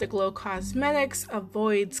 Afterglow Cosmetics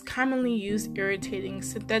avoids commonly used irritating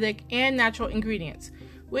synthetic and natural ingredients,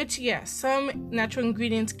 which, yes, some natural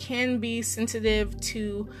ingredients can be sensitive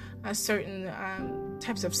to certain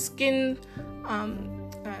types of skin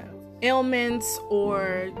ailments,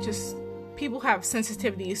 or just people have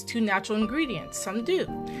sensitivities to natural ingredients. Some do.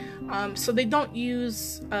 So they don't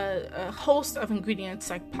use a host of ingredients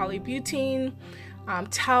like polybutene,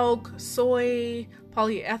 talc, soy,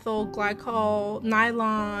 polyethyl glycol,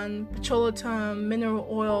 nylon, petrolatum, mineral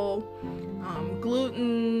oil,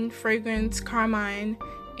 gluten, fragrance, carmine,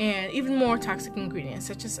 and even more toxic ingredients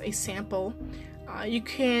such as a sample. You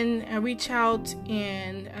can reach out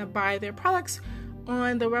and buy their products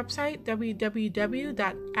on the website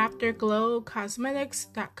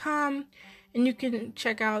www.afterglowcosmetics.com, and you can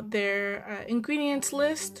check out their ingredients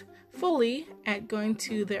list fully at going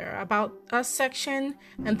to their About Us section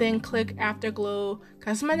and then click Afterglow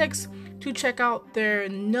Cosmetics to check out their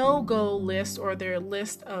no-go list, or their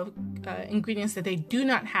list of ingredients that they do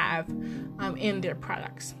not have in their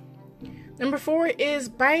products. Number 4 is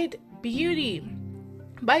Bite Beauty.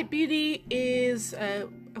 Bite Beauty is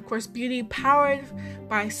of course, beauty powered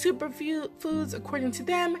by superfoods, according to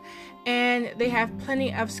them, and they have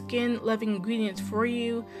plenty of skin-loving ingredients for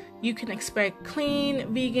you. You can expect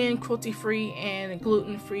clean, vegan, cruelty-free, and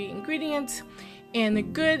gluten-free ingredients. And the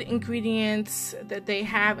good ingredients that they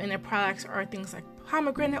have in their products are things like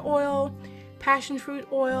pomegranate oil, passion fruit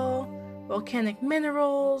oil, volcanic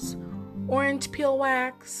minerals, orange peel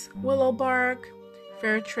wax, willow bark,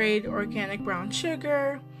 fair trade organic brown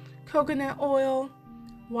sugar, coconut oil,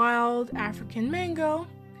 wild African mango,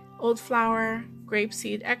 oat flour,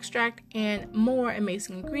 grapeseed extract, and more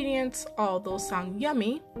amazing ingredients. All those sound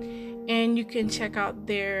yummy. And you can check out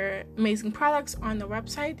their amazing products on the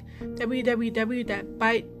website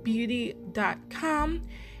www.bitebeauty.com,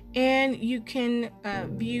 and you can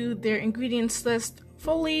view their ingredients list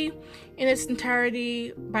fully in its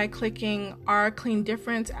entirety by clicking Our Clean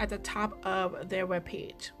Difference at the top of their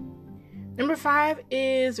webpage. Number 5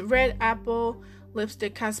 is Red Apple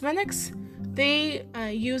Lipstick Cosmetics. They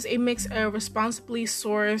use a mix of responsibly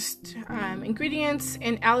sourced ingredients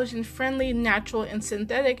and allergen-friendly natural and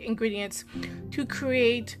synthetic ingredients to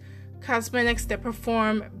create cosmetics that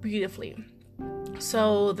perform beautifully.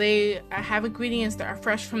 So they have ingredients that are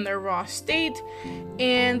fresh from their raw state,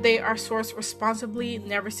 and they are sourced responsibly,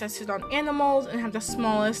 never tested on animals, and have the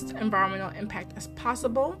smallest environmental impact as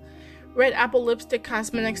possible. Red Apple Lipstick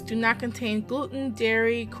Cosmetics do not contain gluten,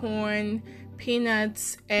 dairy, corn,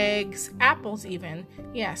 peanuts, eggs, apples even.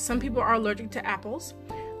 Yeah, some people are allergic to apples,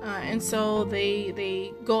 and so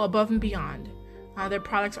they go above and beyond. Their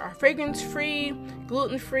products are fragrance-free,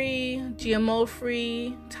 gluten-free,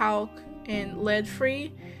 GMO-free, talc and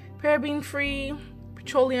lead-free, paraben-free,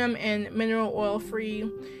 petroleum and mineral oil-free,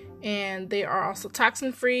 and they are also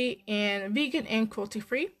toxin-free and vegan and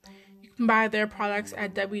cruelty-free. You can buy their products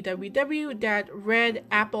at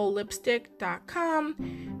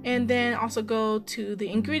www.redapplelipstick.com, and then also go to the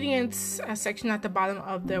ingredients section at the bottom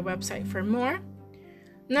of their website for more.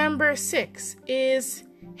 Number 6 is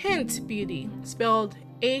Hint Beauty, spelled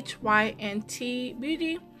HYNT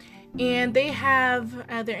Beauty, and they have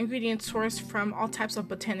their ingredients sourced from all types of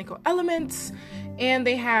botanical elements, and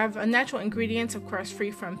they have natural ingredients, of course, free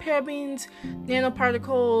from parabens,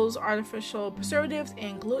 nanoparticles, artificial preservatives,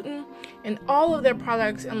 and gluten. And all of their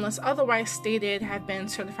products, unless otherwise stated, have been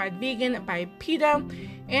certified vegan by PETA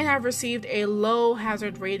and have received a low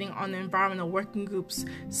hazard rating on the Environmental Working Group's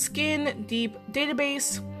Skin Deep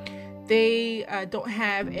database. They don't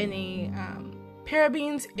have any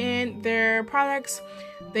parabens in their products.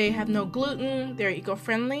 They have no gluten, they're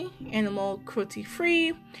eco-friendly, animal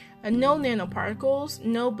cruelty-free, no nanoparticles,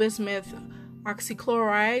 no bismuth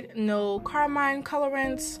oxychloride, no carmine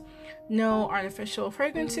colorants, no artificial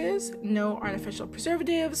fragrances, no artificial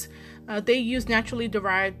preservatives. They use naturally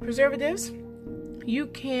derived preservatives. You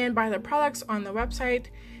can buy their products on the website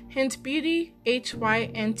Hint Beauty,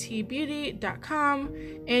 HYNTBeauty.com,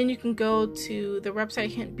 and you can go to the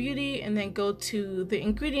website Hint Beauty and then go to the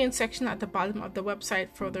ingredients section at the bottom of the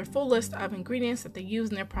website for their full list of ingredients that they use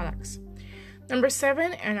in their products. Number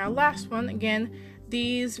 7, and our last one, again,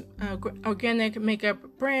 these organic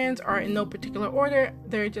makeup brands are in no particular order.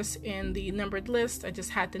 They're just in the numbered list. I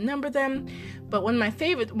just had to number them. But one of my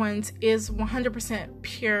favorite ones is 100%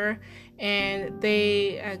 Pure, and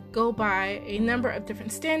they go by a number of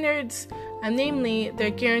different standards. Namely, they're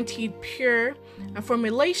guaranteed pure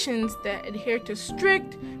formulations that adhere to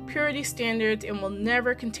strict purity standards and will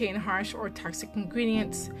never contain harsh or toxic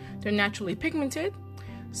ingredients. They're naturally pigmented.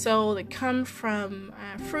 So they come from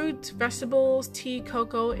fruits, vegetables, tea,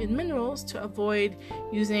 cocoa, and minerals to avoid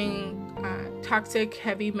using toxic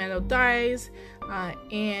heavy metal dyes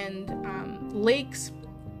and lakes.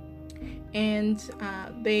 And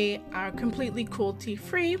they are completely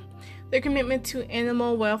cruelty-free. Their commitment to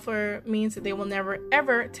animal welfare means that they will never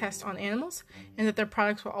ever test on animals, and that their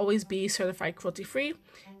products will always be certified cruelty-free.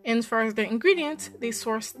 And as far as their ingredients, they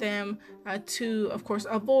source them to, of course,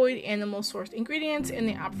 avoid animal-sourced ingredients, and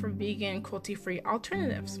they opt for vegan, cruelty-free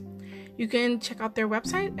alternatives. You can check out their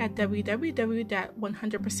website at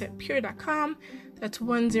www.100percentpure.com. That's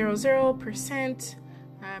 100%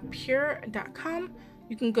 pure.com.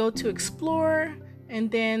 You can go to Explore,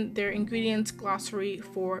 and then their ingredients glossary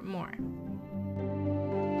for more.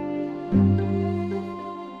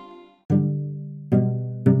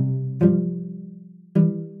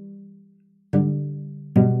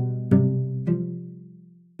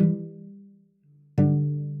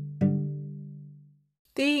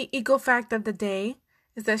 The eco fact of the day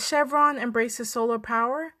is that Chevron embraces solar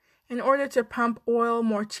power in order to pump oil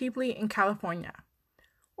more cheaply in California.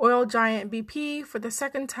 Oil giant BP, for the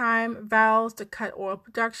second time, vows to cut oil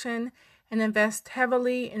production and invest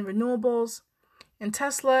heavily in renewables, and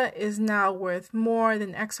Tesla is now worth more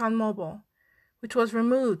than ExxonMobil, which was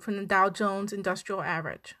removed from the Dow Jones Industrial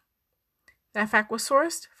Average. That fact was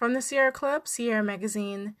sourced from the Sierra Club, Sierra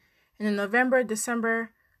Magazine, in the November-December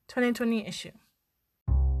 2020 issue.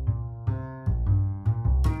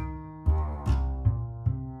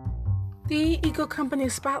 The Eco Company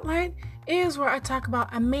Spotlight is where I talk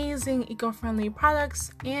about amazing eco-friendly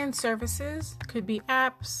products and services, could be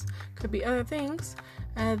apps, could be other things,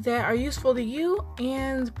 that are useful to you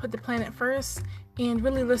and put the planet first and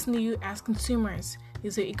really listen to you as consumers.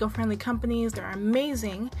 These are eco-friendly companies, they're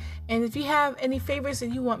amazing, and if you have any favorites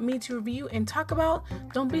that you want me to review and talk about,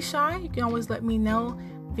 don't be shy. You can always let me know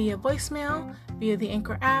via voicemail, via the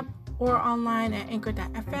Anchor app, or online at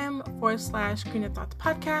anchor.fm/Greener Thoughts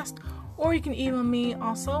Podcast. Or you can email me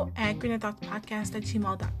also at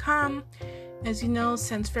greenerthoughtspodcast@gmail.com. As you know,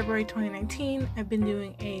 since February 2019, I've been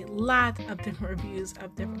doing a lot of different reviews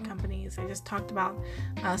of different companies companies. I just talked about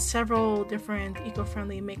several different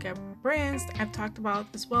eco-friendly makeup brands I've talked about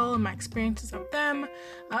as well and my experiences of them.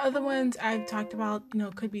 Other ones I've talked about,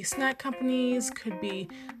 could be snack companies, could be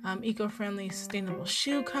eco-friendly sustainable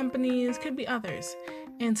shoe companies, could be others.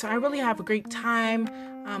 And so I really have a great time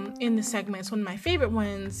in the segment. It's one of my favorite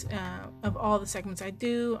ones of all the segments I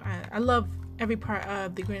do. I love every part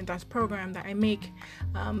of the Green Dots program that I make,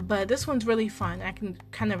 but this one's really fun. I can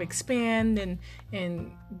kind of expand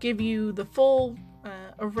and give you the full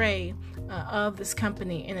array of this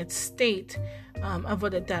company and its state of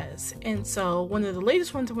what it does. And so one of the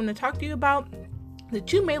latest ones I want to talk to you about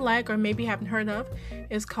that you may like or maybe haven't heard of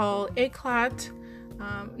is called Eclat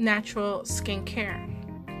Natural Skincare.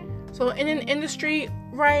 So in an industry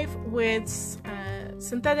rife with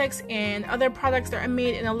synthetics and other products that are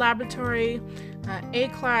made in a laboratory,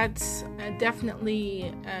 Eclat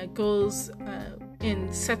definitely goes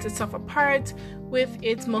and sets itself apart with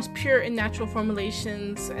its most pure and natural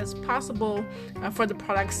formulations as possible for the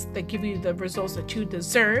products that give you the results that you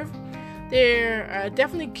deserve. They're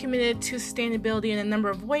definitely committed to sustainability in a number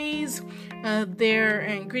of ways. Their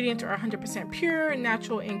ingredients are 100% pure,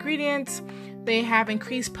 natural ingredients. They have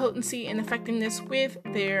increased potency and effectiveness with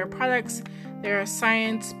their products. They're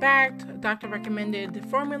science-backed, doctor-recommended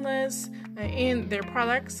formulas in their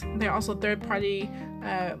products. They're also third-party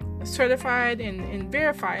certified and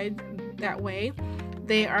verified that way.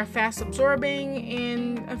 They are fast-absorbing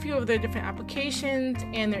in a few of their different applications,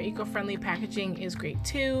 and their eco-friendly packaging is great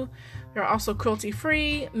too. They're also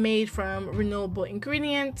cruelty-free, made from renewable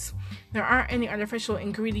ingredients. There aren't any artificial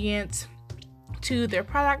ingredients to their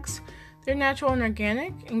products. They're natural and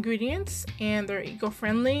organic ingredients, and they're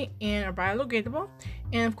eco-friendly and are biodegradable.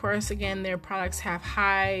 And of course, again, their products have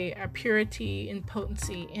high purity and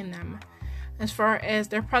potency in them. As far as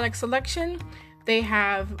their product selection, they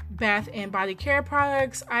have bath and body care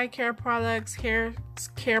products, eye care products, hair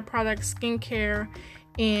care products, skin care,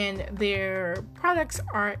 and their products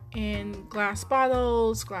are in glass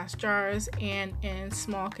bottles, glass jars, and in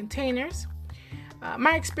small containers.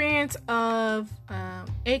 My experience of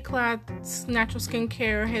Eclat's natural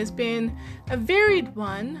skincare has been a varied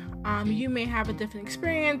one. You may have a different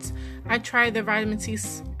experience. I tried the vitamin C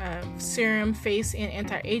serum, face and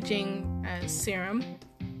anti-aging serum,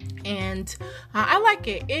 and I like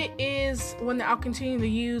it. It is one that I'll continue to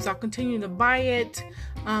use. I'll continue to buy it.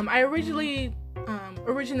 I originally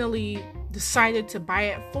decided to buy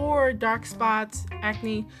it for dark spots,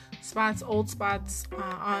 acne spots, old spots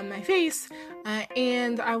on my face,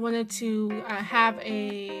 and I wanted to have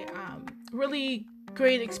a really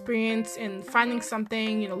great experience in finding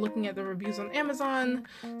something, looking at the reviews on Amazon,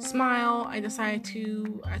 Smile. I decided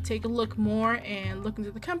to take a look more and look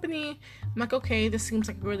into the company. I'm like, okay, this seems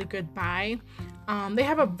like a really good buy. They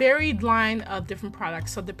have a varied line of different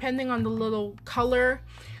products, so depending on the little color,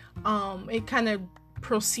 it kind of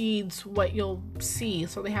proceeds what you'll see.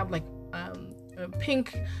 So they have like a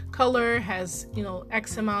pink color has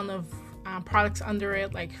X amount of products under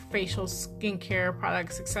it, like facial skincare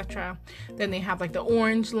products, etc. Then they have like the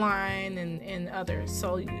orange line and others.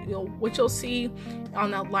 So what you'll see on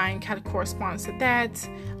that line kind of corresponds to that.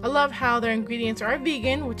 I love how their ingredients are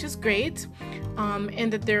vegan, which is great,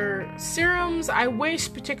 and that their serums, I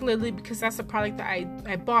wish, particularly because that's the product that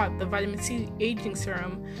I bought, the vitamin C aging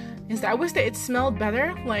serum, is that I wish that it smelled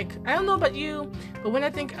better. Like, I don't know about you, but when I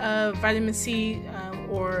think of vitamin C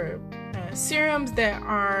or serums that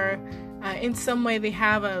are in some way they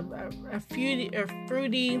have a fruity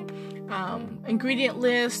ingredient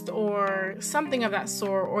list or something of that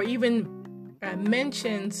sort, or even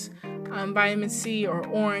mentions vitamin C or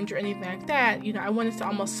orange or anything like that, I want it to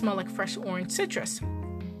almost smell like fresh orange citrus.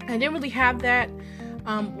 I didn't really have that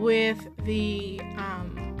with the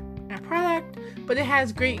product, but it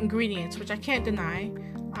has great ingredients, which I can't deny.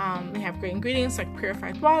 They have great ingredients like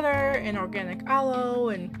purified water and organic aloe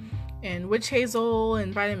and witch hazel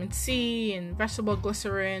and vitamin C and vegetable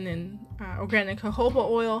glycerin and organic jojoba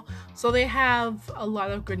oil. So they have a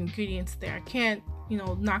lot of good ingredients there. I can't,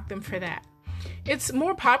 knock them for that. It's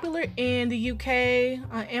more popular in the UK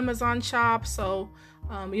Amazon shop. So,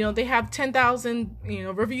 they have 10,000,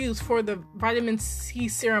 reviews for the vitamin C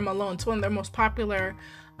serum alone. It's one of their most popular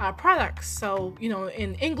products. So,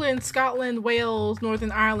 in England, Scotland, Wales,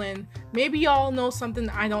 Northern Ireland, maybe y'all know something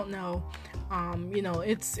I don't know.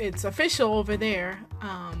 It's official over there,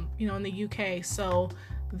 in the UK. So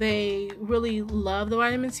they really love the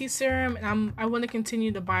vitamin C serum, and I want to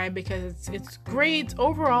continue to buy it because it's great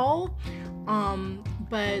overall.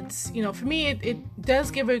 But for me, it does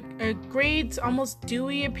give a great, almost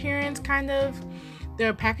dewy appearance, kind of.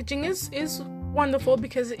 Their packaging is wonderful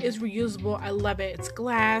because it is reusable. I love it. It's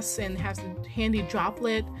glass and has a handy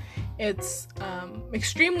droplet. It's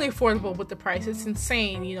extremely affordable with the price. It's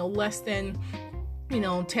insane, less than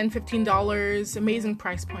 $10-15. Amazing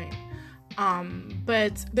price point.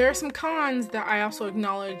 But there are some cons that I also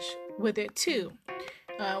acknowledge with it too.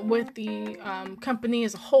 With the company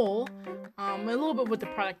as a whole, a little bit with the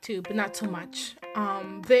product too, but not too much.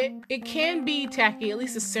 It can be tacky, at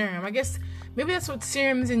least the serum. I guess maybe that's what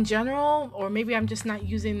serums in general, or maybe I'm just not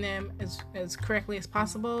using them as correctly as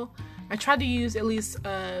possible. I try to use at least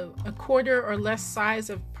a quarter or less size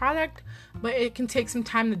of product, but it can take some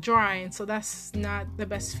time to dry, and so that's not the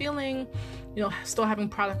best feeling, still having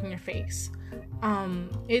product on your face.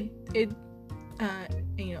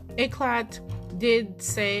 Eclat did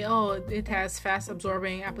say, it has fast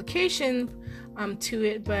absorbing application to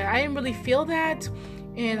it, but I didn't really feel that,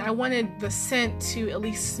 and I wanted the scent to at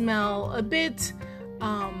least smell a bit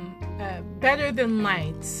better than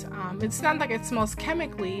light. It's not like it smells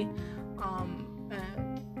chemically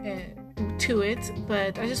to it,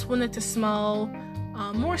 but I just wanted to smell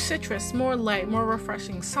more citrus, more light, more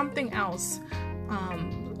refreshing, something else,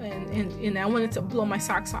 and I wanted to blow my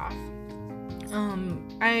socks off. I'm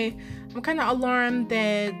kind of alarmed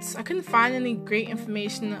that I couldn't find any great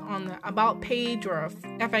information on the About page or a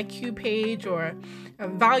FAQ page or a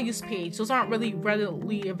values page. Those aren't really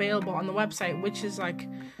readily available on the website, which is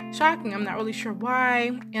shocking. I'm not really sure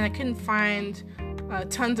why, and I couldn't find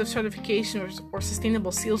tons of certification or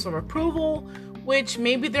sustainable seals of approval, which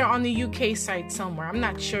maybe they're on the UK site somewhere. I'm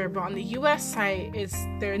not sure, but on the US site,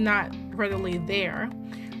 they're not readily there.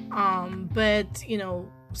 But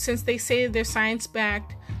since they say they're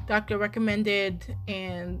science-backed, doctor recommended,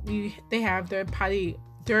 and they have third-party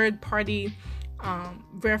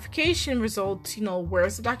verification results,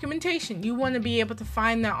 where's the documentation? You want to be able to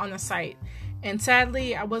find that on the site. And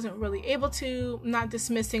sadly, I wasn't really able to. I'm not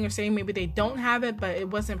dismissing or saying maybe they don't have it, but it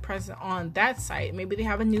wasn't present on that site. Maybe they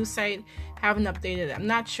have a new site, haven't updated it. I'm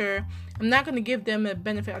not sure. I'm not going to give them a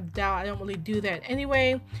benefit of the doubt. I don't really do that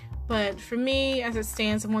anyway. But for me, as it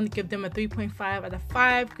stands, I'm going to give them a 3.5 out of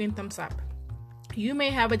 5, green thumbs up. You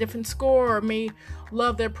may have a different score or may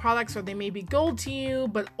love their products, or they may be gold to you,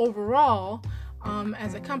 but overall,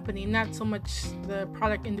 as a company, not so much the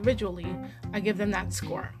product individually, I give them that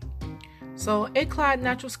score. So Eclat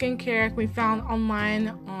Natural Skincare can be found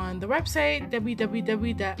online on the website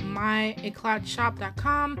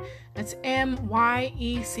www.myeclatshop.com. That's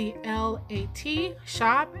MYECLAT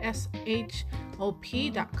shop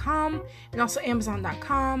SHOP.com, and also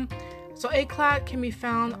Amazon.com. So Eclat can be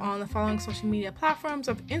found on the following social media platforms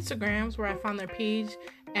of Instagrams, where I found their page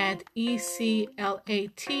at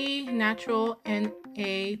ECLAT Natural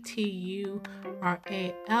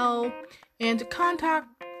NATURAL, and to contact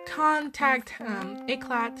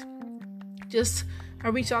Eclat, just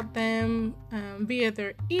reach out to them via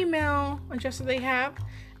their email address that they have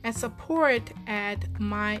at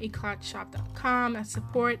support@myeclatshop.com, at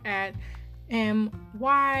support@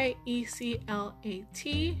 MYECLAT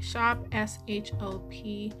shop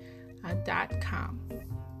SHOP.com.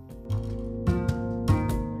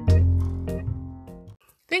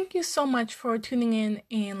 Thank you so much for tuning in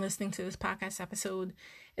and listening to this podcast episode.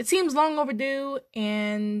 It seems long overdue,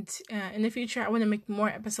 and in the future I want to make more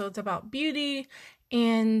episodes about beauty,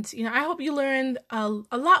 and I hope you learned a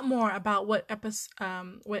lot more about what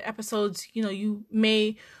episodes you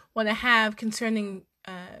may want to have concerning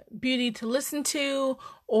beauty to listen to,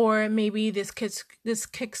 or maybe this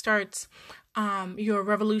kickstarts your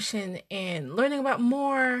revolution in learning about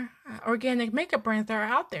more organic makeup brands that are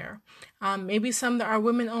out there. Maybe some that are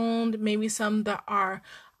women owned, maybe some that are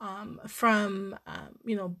from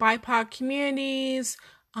BIPOC communities,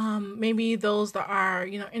 maybe those that are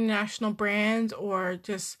international brands, or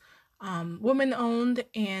just women owned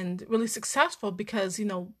and really successful, because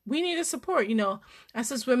we need to support.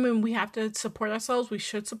 Us as women, we have to support ourselves. We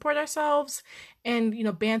should support ourselves and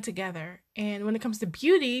band together. And when it comes to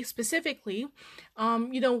beauty specifically,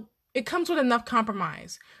 it comes with enough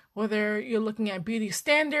compromise, whether you're looking at beauty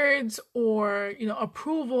standards or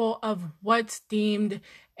approval of what's deemed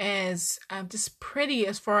as just pretty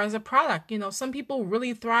as far as a product. Some people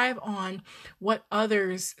really thrive on what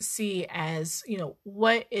others see as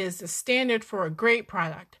what is the standard for a great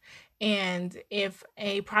product. And if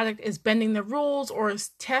a product is bending the rules or is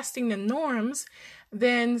testing the norms,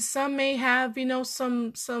 then some may have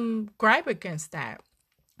some gripe against that.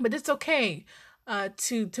 But it's okay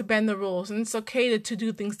to bend the rules, and it's okay to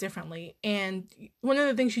do things differently. And one of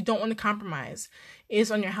the things you don't want to compromise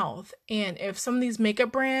is on your health. And if some of these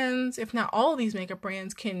makeup brands, if not all of these makeup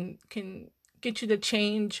brands, can get you to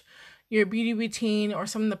change your beauty routine or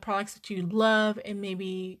some of the products that you love, and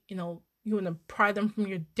maybe, you want to pry them from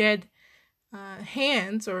your dead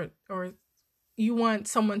hands, or you want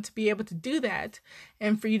someone to be able to do that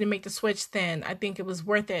and for you to make the switch, then I think it was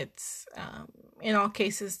worth it in all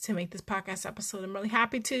cases to make this podcast episode. I'm really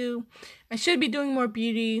happy to. I should be doing more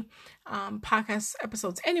beauty podcast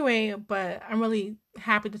episodes anyway, but I'm really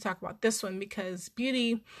happy to talk about this one because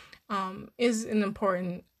beauty is an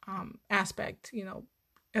important aspect,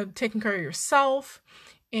 of taking care of yourself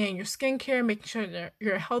and your skincare, making sure that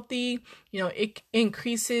you're healthy. It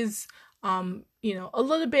increases, a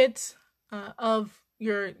little bit of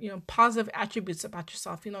your, positive attributes about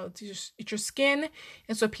yourself. It's your skin.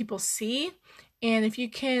 It's what people see. And if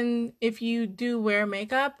you do wear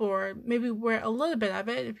makeup, or maybe wear a little bit of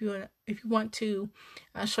it, if you want to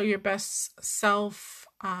show your best self,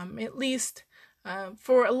 at least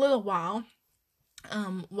for a little while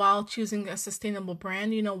choosing a sustainable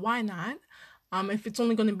brand, why not? If it's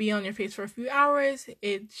only going to be on your face for a few hours,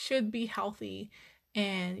 it should be healthy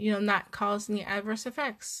and, not cause any adverse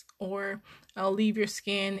effects or leave your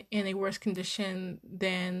skin in a worse condition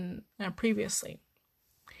than previously.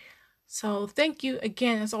 So thank you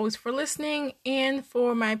again, as always, for listening and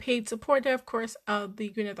for my paid supporter, of course, of the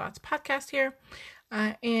Greener Thoughts podcast here.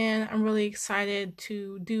 And I'm really excited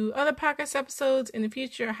to do other podcast episodes in the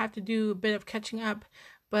future. I have to do a bit of catching up,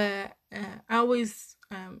 but I always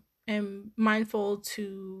am mindful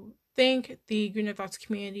to thank the Greener Thoughts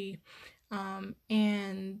community,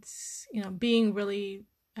 and being really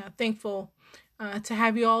thankful to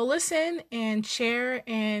have you all listen and share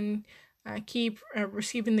and keep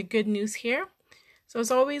receiving the good news here. So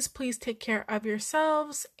as always, please take care of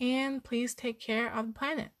yourselves and please take care of the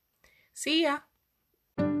planet. See ya.